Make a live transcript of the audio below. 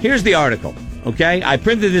Here's the article, okay? I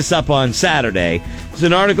printed this up on Saturday. It's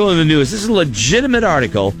an article in the news. This is a legitimate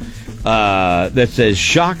article that says,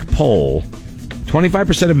 shock poll,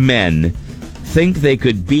 25% of men think they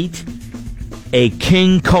could beat a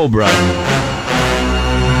king cobra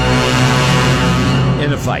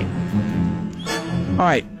in a fight. All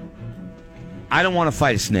right. I don't want to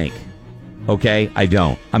fight a snake, okay? I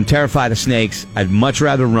don't. I'm terrified of snakes. I'd much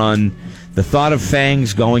rather run. The thought of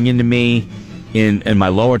fangs going into me in my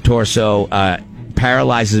lower torso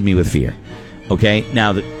paralyzes me with fear. Okay?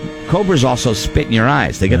 Now, the cobras also spit in your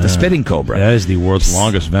eyes. They get the spitting cobra. That is the world's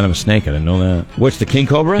longest venomous snake. I didn't know that. What's the king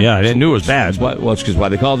cobra? Yeah, I didn't know it was bad. Well, it's because why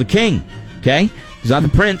they call it the king. Okay? He's not the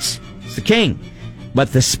prince. It's the king.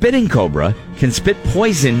 But the spitting cobra can spit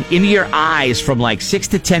poison into your eyes from like 6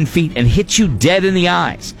 to 10 feet and hit you dead in the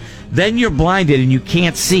eyes. Then you're blinded and you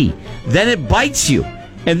can't see. Then it bites you.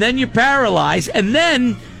 And then you're paralyzed. And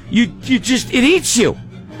then it eats you.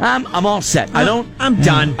 I'm all set. I'm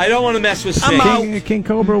done. I don't want to mess with snakes. King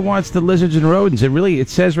cobra wants the lizards and rodents. It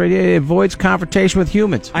says right here, it avoids confrontation with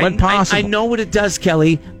humans when possible. I know what it does,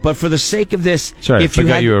 Kelly, but for the sake of this... Sorry, I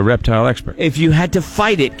forgot you're a reptile expert. If you had to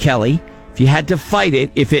fight it, Kelly,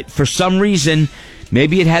 if it, for some reason,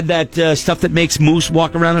 maybe it had that stuff that makes moose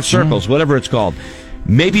walk around in circles, whatever it's called.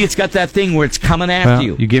 Maybe it's got that thing where it's coming after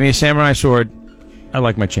you. You give me a samurai sword, I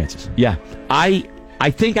like my chances. Yeah. I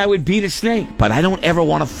think I would beat a snake, but I don't ever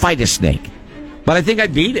want to fight a snake. But I think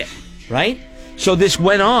I'd beat it, right? So this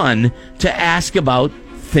went on to ask about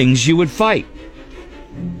things you would fight.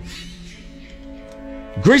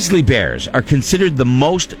 Grizzly bears are considered the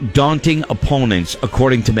most daunting opponents,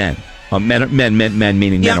 according to men. Men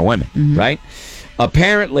meaning men or women, right?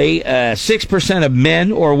 Apparently, 6% of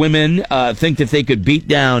men or women think that they could beat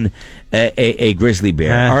down a grizzly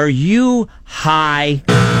bear. Are you high?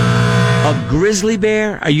 A grizzly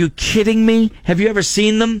bear? Are you kidding me? Have you ever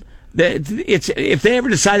seen them? If they ever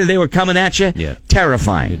decided they were coming at you,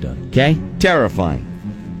 terrifying. You're done. Okay? Terrifying.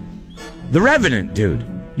 The Revenant, dude.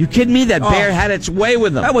 You kidding me? That bear had its way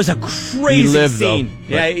with them. That was a crazy scene.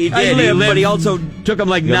 Though. Yeah, he did. He lived, but he also took him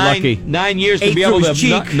like 9 years to be able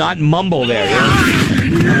to not mumble there.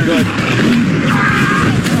 Good.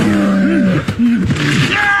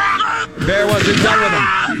 Bear wasn't done with him.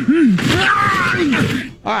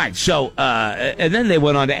 All right, so, and then they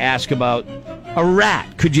went on to ask about a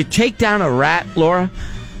rat. Could you take down a rat, Laura?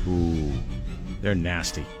 Ooh, they're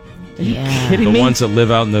nasty. Are you kidding me? The ones that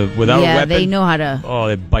live out without a weapon. Yeah, they know how to. Oh,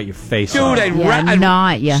 they bite your face Dude, off. Are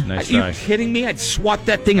you kidding me? I'd swat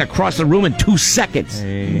that thing across the room in 2 seconds.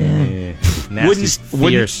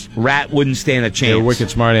 Nasty, Rat wouldn't stand a chance. They're wicked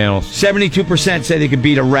smart animals. 72% say they could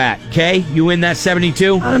beat a rat. Kay, you in that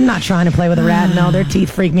 72? I'm not trying to play with a rat. No, their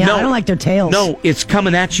teeth freak me out. I don't like their tails. No, it's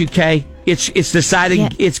coming at you, Kay. It's deciding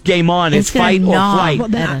it's game on. It's fight or flight. Well,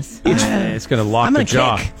 it's going to lock the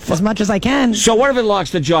jaw. Kick as much as I can. So what if it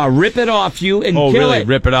locks the jaw? Rip it off you and kill really? it.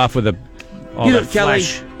 Rip it off with all that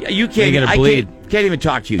flesh. Kelly, you can't even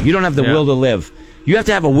talk to you. You don't have the will to live. You have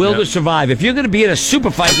to have a will to survive. If you're going to be in a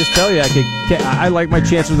super fight, just tell you, I like my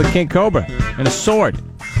chances with a king cobra and a sword.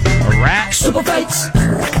 A rat. Super fights.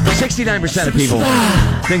 69% of people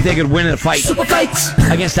think they could win in a fight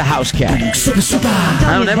against a house cat. That's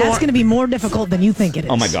going to be more difficult than you think it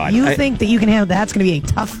is. Oh my God! You think that you can have that's going to be a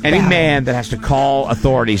tough. Any battle. man that has to call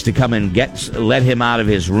authorities to come and let him out of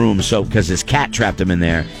his room because his cat trapped him in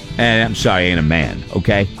there. And I'm sorry, I ain't a man.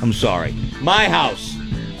 Okay, I'm sorry. My house.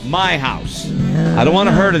 I don't want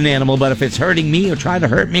to hurt an animal, but if it's hurting me or trying to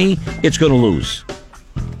hurt me, it's going to lose.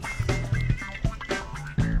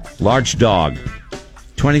 Large dog.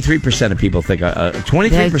 23% of people think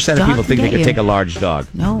 23% of people think they could take a large dog.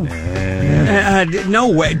 No. No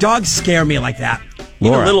way. Dogs scare me like that.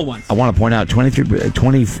 Laura, even little ones. I want to point out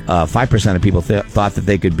 25% of people thought that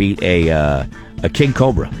they could beat a king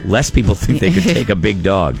cobra. Less people think they could take a big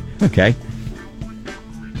dog. Okay.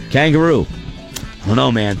 Kangaroo. Oh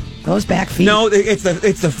no, man. Those back feet. No, it's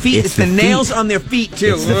the feet. It's the nails on their feet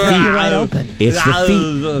too. It's the feet. You're right open. It's the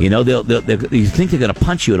feet. You know, you think they're going to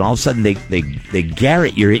punch you, and all of a sudden they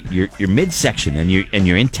garrot your midsection, and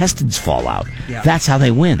your intestines fall out. Yeah. That's how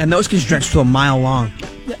they win. And those can stretch to a mile long.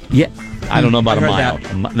 Yeah. I don't know about a mile.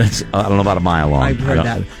 I don't know about a mile long. I've heard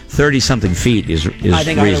that. 30-something feet is reasonable. I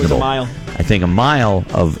think I heard it was a mile. I think a mile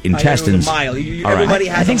of intestines. I heard it was a mile. Everybody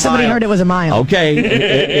has I think somebody heard it was a mile. Okay,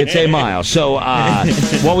 it's a mile. So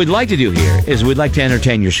what we'd like to do here is we'd like to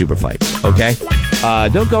entertain your super fights. Okay,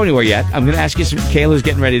 don't go anywhere yet. I'm going to ask you some. Kayla's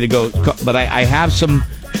getting ready to go, but I have some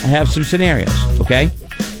scenarios. Okay,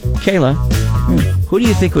 Kayla, who do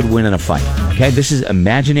you think would win in a fight? Okay, this is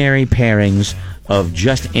imaginary pairings of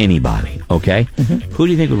just anybody. Okay, who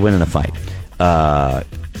do you think would win in a fight?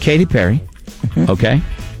 Katy Perry, okay,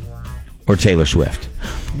 or Taylor Swift?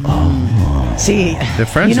 See,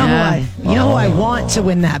 friends? you know who I want to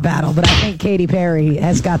win that battle, but I think Katy Perry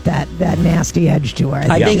has got that nasty edge to her.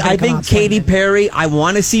 I think Katy Perry, I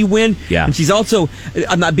want to see win. Yeah. And she's also,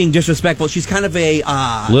 I'm not being disrespectful, she's kind of a...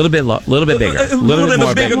 little bit bigger. A little bit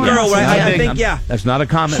more bigger girl, right? I think, yeah. That's not a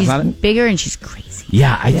comment. She's bigger and she's crazy.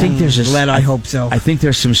 Yeah, I think there's a... Glenn, I hope so. I think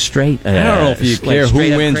there's some straight... I don't know if you care who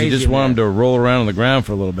straight up wins. You crazy just want them to roll around on the ground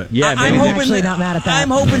for a little bit. Yeah, I'm maybe actually not mad at that. I'm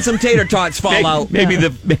hoping some tater tots fall out. Maybe the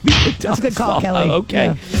That's a good call, Kelly. Okay.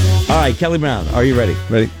 Yeah. All right, Kelly Brown, are you ready?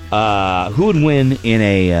 Ready? Who would win in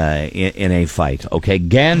a fight? Okay,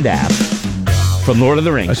 Gandalf from Lord of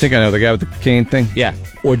the Rings. I think I know the guy with the cane thing. Yeah,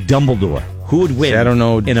 or Dumbledore. Who would win? See, I don't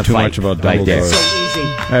know in a too fight much about right there? Dumbledore. So easy.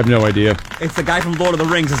 I have no idea. It's the guy from Lord of the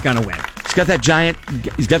Rings that's going to win. He's got that giant.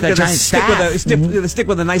 He's got that giant stick staff. with a stick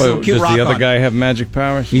with a nice little But cute does rock the other on. guy have magic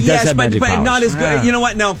powers? He does Yes, have magic but powers. not as good. Yeah. You know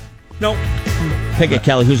what? No. Pick it,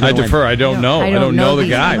 Kelly. Who's I going to win? defer. I don't know. I I don't know the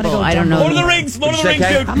these guy. people. I don't know. Lord of the these- Rings. Lord of the What'd Rings,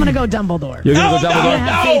 you say, dude. I'm going to go Dumbledore. You're going to No, go I'm going to Dumbledore?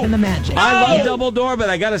 have faith in the magic. I love Dumbledore, but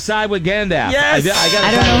I got to side with Gandalf. Yes. gotta I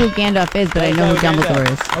don't side know with- who Gandalf is, but I know who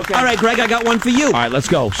Dumbledore is. Okay. All right, Greg, I got one for you. All right, let's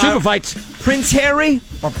go. Super fights. Prince Harry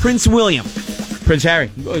or Prince William? Prince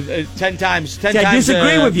Harry. 10 times. 10 See, I times.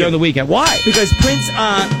 disagree with you. During the weekend. Why? Because Prince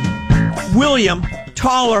William,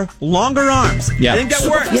 taller, longer arms. Yeah. I think that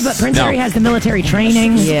works. Yeah, but Prince No. Harry has the military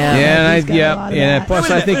training. Yeah. Yeah, He's got a lot of that. Plus,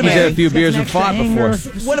 Wait a I think minute, he's had a few Gets beers an and fought extra before.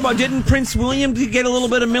 hanger. What about, didn't Prince William get a little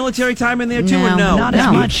bit of military time in there too, or No, no? Not as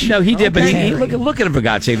No. much. No, he did, but Okay. he look at him for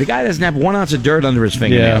God's sake. The guy doesn't have 1 ounce of dirt under his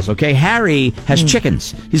fingernails. Yeah. Okay, Harry has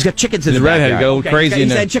chickens. He's got chickens in His the redhead backyard. go Okay, crazy in he's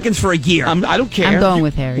there. had chickens for a year. I don't care. I'm going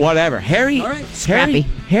with Harry. Whatever. Harry. All right. Scrappy.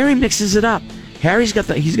 Harry mixes it up. He's got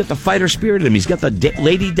the fighter spirit in him. He's got the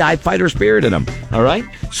lady die fighter spirit in him. All right.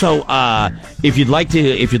 So if you'd like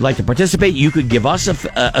to participate, you could give us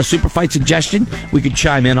a super fight suggestion. We could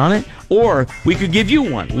chime in on it, or we could give you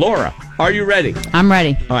one. Laura, are you ready? I'm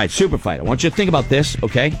ready. All right, super fight. I want you to think about this.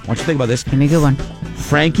 Okay. I want you to think about this. Give me a good one.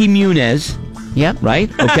 Frankie Muniz, Yep. right?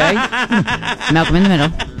 Okay. Malcolm in the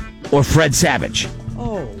Middle. Or Fred Savage.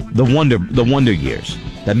 Oh. The Wonder Years.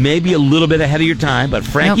 That may be a little bit ahead of your time, but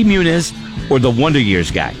Frankie Muniz or the Wonder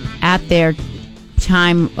Years guy. At their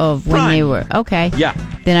time of when Prime. they were. Okay. Yeah.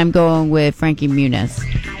 Then I'm going with Frankie Muniz.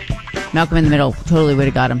 Malcolm in the Middle totally would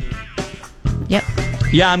have got him. Yep.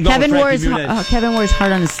 Yeah, I'm going Kevin with wore Frankie his Muniz. Kevin wore his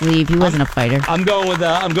heart on his sleeve. He wasn't a fighter. I'm going with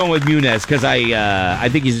Muniz because I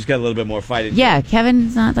think he's just got a little bit more fight in him. Yeah,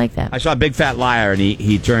 Kevin's not like that. I saw Big Fat Liar and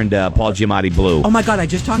he turned Paul Giamatti blue. Oh my God! I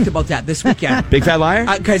just talked about that this weekend. Big Fat Liar?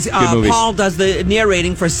 Because Good movie. Paul does the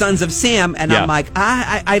narrating for Sons of Sam, and Yeah. I'm like,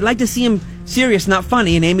 I'd like to see him serious, not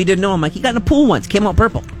funny. And Amy didn't know. I'm like, he got in a pool once, came out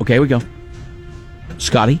purple. Okay, here we go.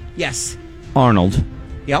 Scotty Yes. Arnold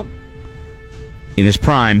Yep. in his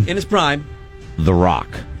prime, In his prime. The Rock.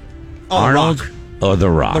 Oh, Arnold Rock. or The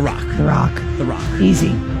Rock? The Rock. The Rock. The Rock.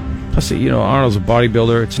 Easy. Plus, Arnold's a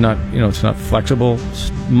bodybuilder. It's not flexible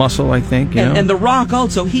muscle. I think. And The Rock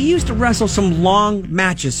also, he used to wrestle some long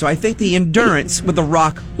matches, so I think the endurance with The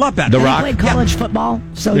Rock, a lot better. The And Rock? he played college football,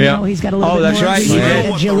 so Yeah. he's got a little Oh, bit that's more right. speed, He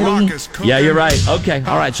did. agility. Yeah, you're right. Okay,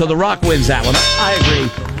 all right. So The Rock wins that one. I agree.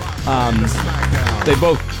 They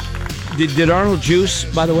both. Did Arnold juice?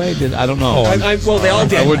 By the way, I don't know. Well, they all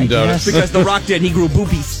did. I wouldn't doubt Yes. it. Because The Rock did. He grew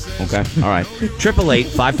boobies. Okay, all right.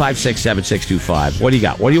 888-556-7625. What do you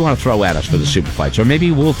got? What do you want to throw at us for the super fights? Or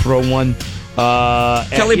maybe we'll throw one.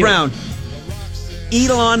 Kelly Brown.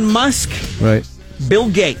 Elon Musk. Right. Bill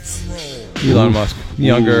Gates. Elon Musk,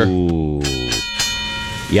 younger. Ooh.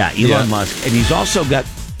 Yeah, Elon Yeah. Musk, and he's also got.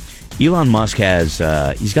 Elon Musk has.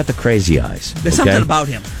 He's got the crazy eyes. There's okay? something about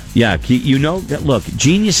him. Yeah, look,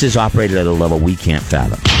 geniuses operate at a level we can't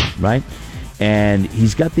fathom, right? And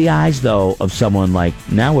he's got the eyes, though, of someone like,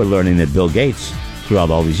 now we're learning that Bill Gates, throughout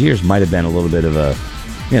all these years, might have been a little bit of a,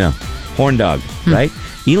 horn dog, right?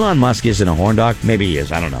 Elon Musk isn't a horn dog. Maybe he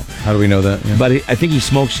is. I don't know. How do we know that? Yeah. But I think he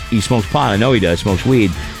smokes pot. I know he does, smokes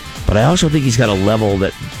weed. But I also think he's got a level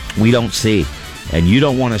that we don't see. And you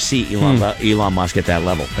don't want to see Elon Musk at that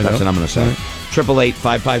level. That's what I'm going to say.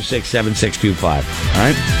 888-556-7625. All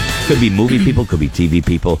right? Could be movie people, could be TV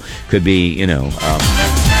people, could be, let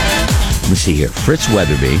me see here. Fritz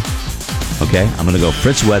Weatherby. Okay? I'm going to go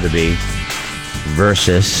Fritz Weatherby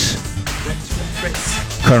versus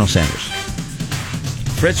Colonel Sanders.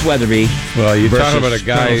 Fritz Weatherby. Well, you're versus talking about a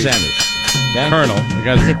guy. Colonel Sanders. Okay? Colonel. The He's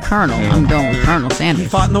guy's a colonel. I'm going with Colonel He Sanders.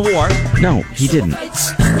 fought in the war. No, he didn't.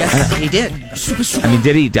 Yes, he did. I mean,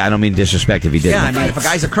 did he? I don't mean disrespect if he didn't. Yeah, I mean, if a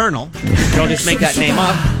guy's a colonel, you don't just make that name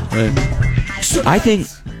up. Right. I think,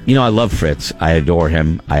 I love Fritz. I adore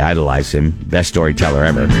him. I idolize him. Best storyteller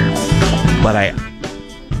ever. But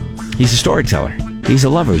He's a storyteller. He's a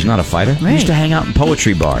lover. He's not a fighter. He used to hang out in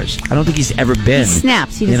poetry bars. I don't think he's ever been He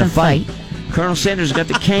snaps. He in a doesn't fight. fight. Colonel Sanders got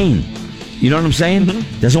the cane. You know what I'm saying?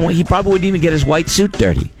 Doesn't want. He probably wouldn't even get his white suit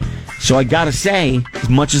dirty. So I gotta say, as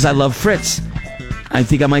much as I love Fritz, I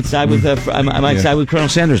think I might side with I might side with Colonel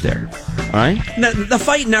Sanders there. All right. Now, the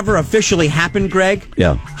fight never officially happened, Greg.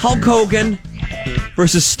 Yeah. Hulk Hogan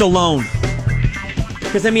versus Stallone.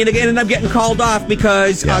 Because, I mean, it ended up getting called off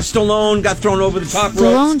because Stallone got thrown over the top ropes.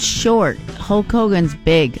 Stallone's short. Hulk Hogan's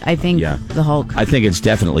big. I think the Hulk. I think it's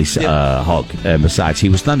definitely Hulk. Besides, he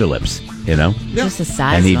was Thunderlips, you know, Just the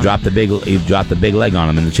size. and he of him. dropped the big leg on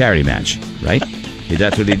him in the charity match, right?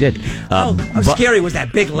 That's what he did. How scary was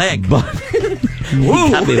that big leg? But he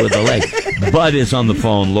got me with the leg. Bud is on the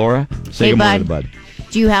phone. Laura, say Hey, good morning Bud. to Bud.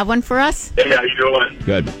 Do you have one for us? Hey, how you doing?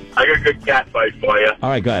 Good. I got a good cat fight for you. All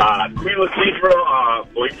right, go ahead. Queen Latifah,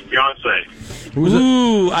 Beyonce.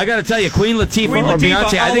 Ooh, I got to tell you, Queen Latifah Queen or Latifah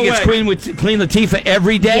Beyonce. I all think the it's way. Queen Latifah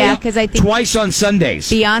every day. Yeah, 'cause I think- twice on Sundays.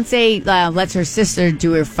 Beyonce lets her sister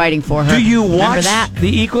do her fighting for her. Do you Remember watch that? The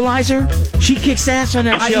Equalizer? She kicks ass on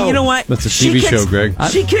that show. You know what? That's a She TV kicks- show, Greg.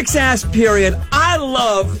 She kicks ass, period. I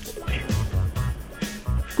love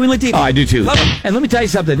Queen Latifah. Oh, I do too. Love her. And let me tell you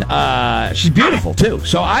something. She's beautiful too.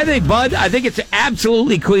 So I think, Bud, I think it's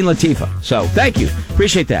absolutely Queen Latifah. So thank you,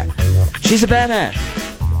 appreciate that. She's a badass,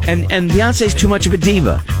 and Beyonce's too much of a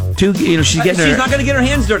diva. She's getting She's her. not going to get her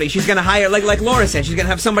hands dirty. She's going to hire, like Laura said, she's going to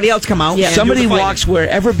have somebody else come out. and Somebody do the fighting. walks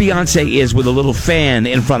wherever Beyonce is with a little fan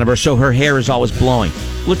in front of her, so her hair is always blowing.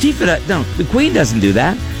 Latifah, no, the Queen doesn't do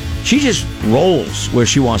that. She just rolls where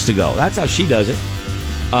she wants to go. That's how she does it.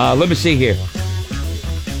 Let me see here.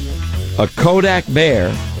 A Kodak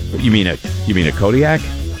bear. You mean a Kodiak?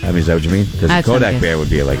 I mean, is that what you mean? Because a That's what Kodak it is. bear would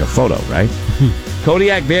be like a photo, right?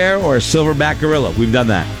 Kodiak bear or a silverback gorilla? We've done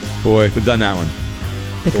that. Boy. We've done that one.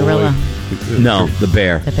 The gorilla. No, the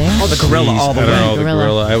bear. The bear? Oh, the gorilla all the I don't know, way. the Gorilla.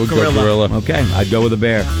 gorilla. I would go gorilla. Okay, I'd go with the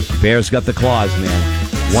bear. Bear's got the claws,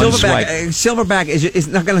 man. One swipe. Silverback is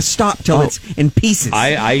not going to stop till it's in pieces.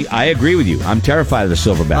 I agree with you. I'm terrified of the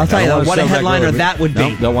silverback. I'll tell I you, don't want what a silverback headliner gorilla. that would be.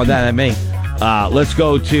 No, don't want that at me. Let's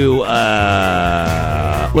go to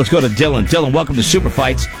Dylan. Dylan, welcome to Super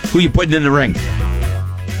Fights. Who you putting in the ring?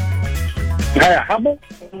 Hey, how about?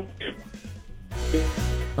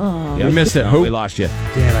 Yeah, You missed it. Who? We lost you.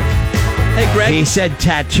 Hey, Greg. He said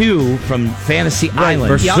Tattoo from Fantasy Island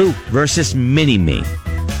versus who? versus Mini-Me.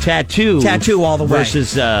 Tattoo all the way.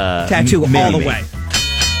 versus Tattoo all Mini-Me. the way.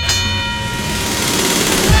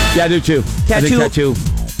 Yeah, I do too. I think Tattoo. Tattoo.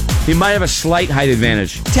 He might have a slight height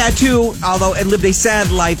advantage. Tattoo, although it lived a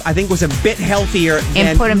sad life, I think was a bit healthier And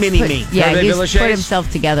than put him. Mini-Me. Yeah, Hervé he's Villachez? put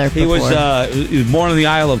himself together. He was born on the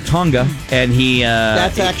Isle of Tonga, and he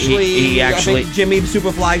That's actually, he I actually think Jimmy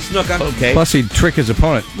Superfly Snooker. okay. Plus, he'd trick his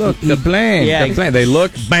opponent. Look, the plane. Yeah. The plane. They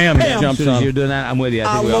look, bam, Bam. he As jumps soon as on. you're doing that, I'm with you.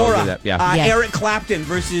 I think we all do Laura, that. Yeah. Yes. Eric Clapton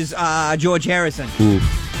versus George Harrison.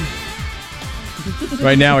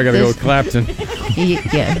 Right now, I got to go with Clapton.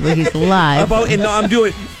 Well, he's live. I'm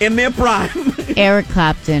doing in their prime. Eric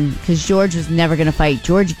Clapton, because George was never going to fight.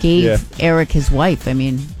 George gave Eric his wife. I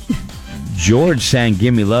mean, George sang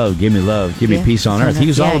 "Give Me Love, Give Me Love, Give Me yeah, Peace on Earth." He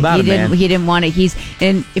was all about he it, didn't, man. He didn't want it.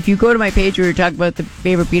 And if you go to my page where we talk about the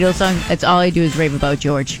favorite Beatles song, that's all I do is rave about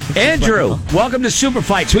George. which is Andrew, wonderful. welcome to Super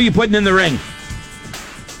Fights. Who you putting in the ring?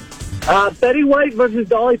 Betty White versus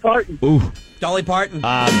Dolly Parton. Ooh, Dolly Parton.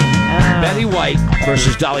 Betty White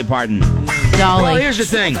versus Dolly Parton. Dolly. Well, here's the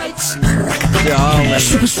thing.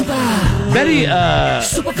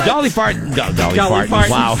 Dolly Parton. Dolly Parton.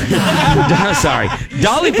 Parton. Wow. Sorry.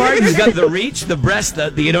 Dolly Parton's got the reach, the breast,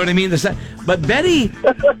 the you know what I mean? But Betty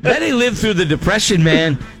lived through the Depression,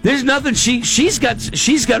 man. There's nothing she's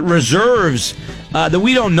got reserves that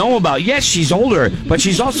we don't know about. Yes, she's older, but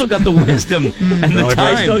she's also got the wisdom and the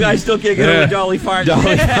time. I still can't get over Dolly Parton.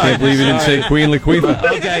 Dolly I Parton. believe you didn't say Queen Latifah.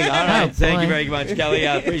 Okay, all right. Thank you very much, Kelly.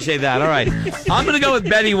 I appreciate that. All right. I'm going to go with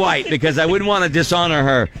Betty White because I wouldn't want to dishonor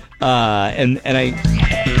her. And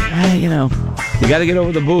you know, you got to get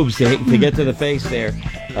over the boobs to get to the face there.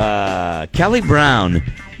 Kelly Brown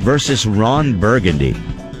versus Ron Burgundy.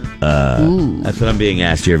 That's what I'm being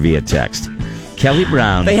asked here via text. Kelly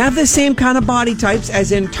Brown. They have the same kind of body types,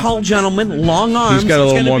 as in tall gentlemen, long arms. He's got a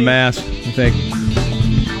It's little gonna more be- mass, I think.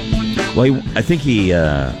 Well, I think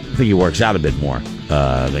he works out a bit more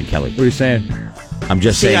than Kelly. What are you saying? I'm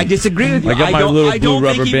just See, saying. I disagree with you. I got my don't- little I blue don't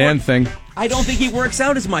think rubber he band thing. I don't think he works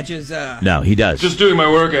out as much as. No, he does. Just doing my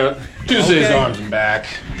workout. Tuesday's Okay. arms and back.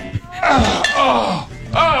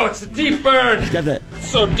 Oh, it's a deep burn. Got that.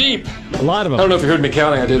 So deep. A lot of I them. don't know if you heard me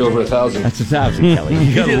counting. I did over 1,000. That's 1,000, Kelly.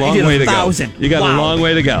 You got a long did way to go. 1,000. You got a Wow. long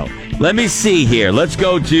way to go. Let me see here. Let's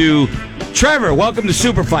go to Trevor. Welcome to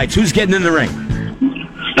Super Fights. Who's getting in the ring?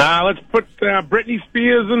 Let's put Britney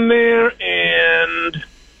Spears in there and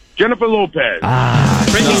Jennifer Lopez.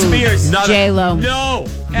 Britney Spears. J-Lo. No.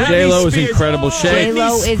 J-Lo is Spears. incredible shape.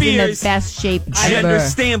 J-Lo is in the Spears. best shape I ever.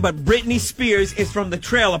 understand, but Britney Spears is from the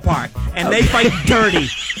trailer park, and they fight dirty.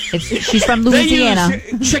 She's from They Louisiana.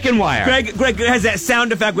 use chicken wire. Greg has that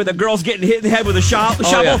sound effect where the girl's getting hit in the head with a shovel.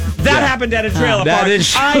 yeah. That Yeah. happened at a trailer That park. is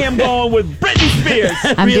true. I am going with Britney Spears.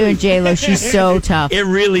 I'm doing J-Lo. She's so tough. It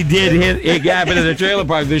really did hit. It happened in the trailer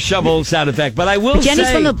park. The shovel sound effect. But I will But Jenny's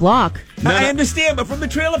say, from the block. I understand, but from the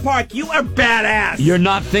trailer park, you are badass. you're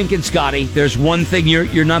not thinking, Scotty. There's one thing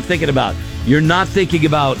you're not thinking about. You're not thinking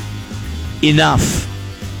about Enough.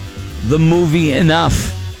 The movie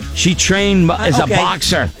Enough. She trained as a Okay.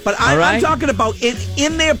 boxer. But all I'm right? talking about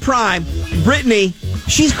in their prime, Britney,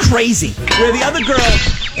 she's crazy. Where the other girl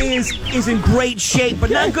is in great shape,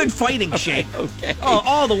 but not good fighting shape. Okay. Oh,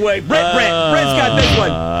 all the way. Brett's got this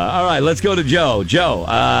one. All right, let's go to Joe.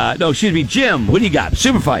 Jim. What do you got?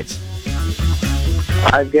 Super Fights.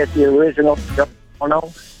 I get the original Yoko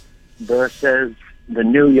Ono versus the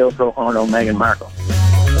new Yoko Ono, Meghan Markle.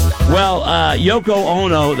 Well, Yoko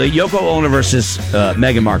Ono versus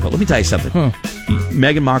Meghan Markle. Let me tell you something.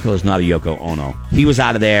 Meghan Markle is not a Yoko Ono. He was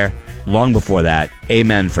out of there long before that.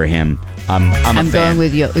 Amen for him. I'm a fan. going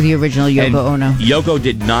with the original Yoko And Ono. Yoko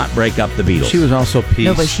did not break up the Beatles. She was also peace.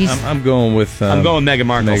 No, but she's- I'm going with. I'm going Meghan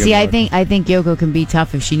Markle. See, I think Yoko can be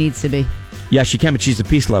tough if she needs to be. Yeah, she can, but she's a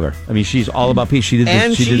peace lover. I mean, she's all about peace. She did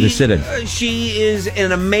And she did the sit-in. She is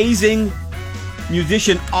an amazing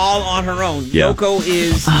musician all on her own. Yeah. Yoko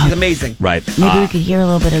she's amazing. Right. Maybe we could hear a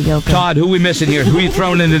little bit of Yoko. Todd, who we missing here? Who are you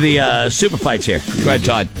throwing into the Super Fights here? Go ahead,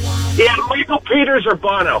 Todd. Yeah, Michael Peters or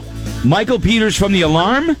Bono. Michael Peters from The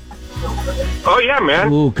Alarm? Oh, yeah,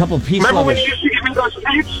 man. Ooh, couple of peace Remember when lovers. you used to give me those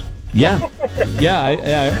tapes? Yeah. Yeah,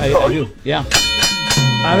 I do. Yeah.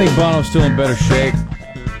 I think Bono's still in better shape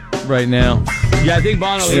right now. Yeah, I think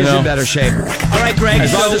Bono is know. in better shape. All right, Greg.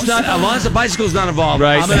 As long as the bicycle's not involved,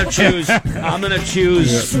 Right. I'm gonna choose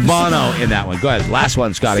Bono in that one. Go ahead. Last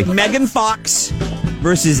one, Scotty. Megan Fox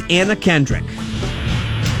versus Anna Kendrick.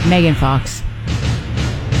 Megan Fox.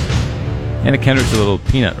 Anna Kendrick's a little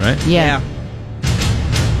peanut, right? Yeah.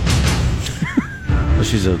 Well,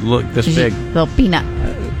 she's a look this She's big. a little peanut.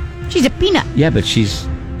 She's a peanut. Yeah, but she's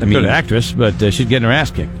Good actress, but she's getting her ass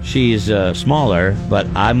kicked. she's smaller, but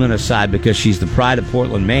I'm gonna side because she's the pride of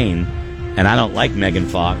Portland, Maine, and I don't like Megan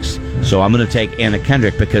Fox, so I'm gonna take Anna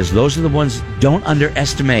Kendrick because those are the ones don't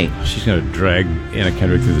underestimate. She's going to drag Anna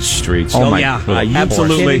Kendrick through the streets. Oh, my! yeah. Are you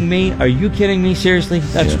Absolutely. kidding me? Are you kidding me? Seriously?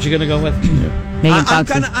 That's what you're gonna go with? Megan Fox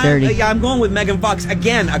is dirty. I'm going with Megan Fox.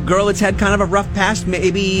 Again, a girl that's had kind of a rough past.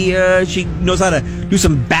 Maybe she knows how to do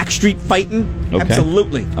some backstreet fighting. Okay.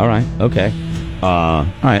 Absolutely. All right. Okay. All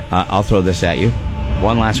right. I'll throw this at you.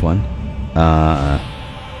 One last one.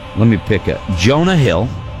 Let me pick Jonah Hill.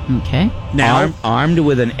 Okay. Now, Armed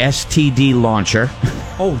with an STD launcher.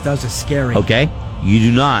 oh, those are scary. Okay. You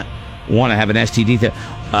do not want to have an STD.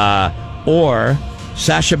 Or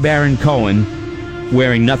Sacha Baron Cohen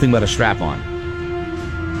wearing nothing but a strap on.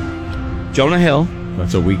 Jonah Hill,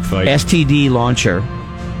 That's a weak fight. STD launcher.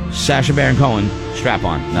 Sacha Baron Cohen, strap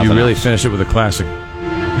on. You Nothing really else. finished it with a classic.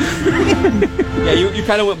 Yeah, you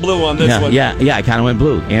kind of went blue on this one. Yeah, I kind of went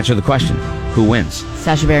blue. Answer the question. Who wins?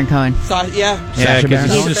 Sacha Baron Cohen. So, yeah. Yeah, Sacha Baron because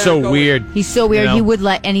he's Cohen. just so weird. He's so weird. You know? He would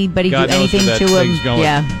let anybody God do knows anything where that to thing's him. going.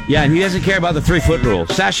 Yeah. Yeah, and he doesn't care about the 3-foot rule.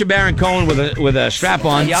 Sacha Baron Cohen with a strap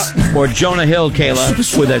on, or Jonah Hill,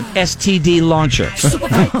 Kayla, with an STD launcher.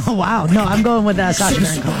 Oh, wow. No, I'm going with Sacha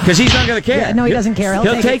Baron Cohen. Because he's not going to care. Yeah, no, he doesn't care.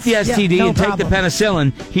 He'll take the it. STD Yeah, no and take the problem.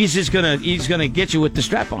 penicillin. He's just gonna get you with the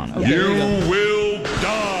strap on. Okay, there you go. will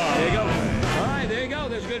die. There you go. All right, there you go.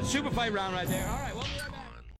 There's a good super fight round right there. All right.